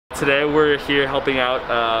Today we're here helping out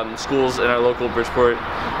schools in our local Bridgeport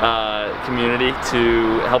community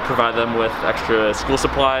to help provide them with extra school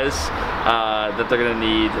supplies that they're going to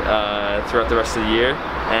need throughout the rest of the year.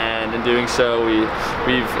 And in doing so,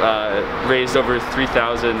 we've raised over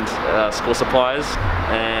 3,000 school supplies,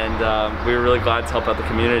 and we were really glad to help out the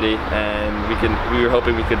community. And we were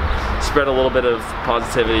hoping we could spread a little bit of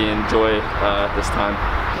positivity and joy at this time.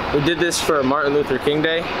 We did this for Martin Luther King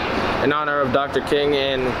Day in honor of Dr. King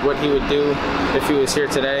and what he would do if he was here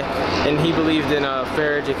today. And he believed in a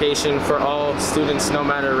fair education for all students, no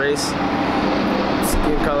matter race,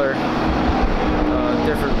 skin color,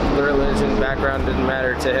 different religion, background, didn't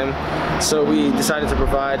matter to him. So we decided to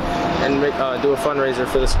provide and do a fundraiser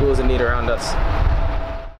for the schools in need around us.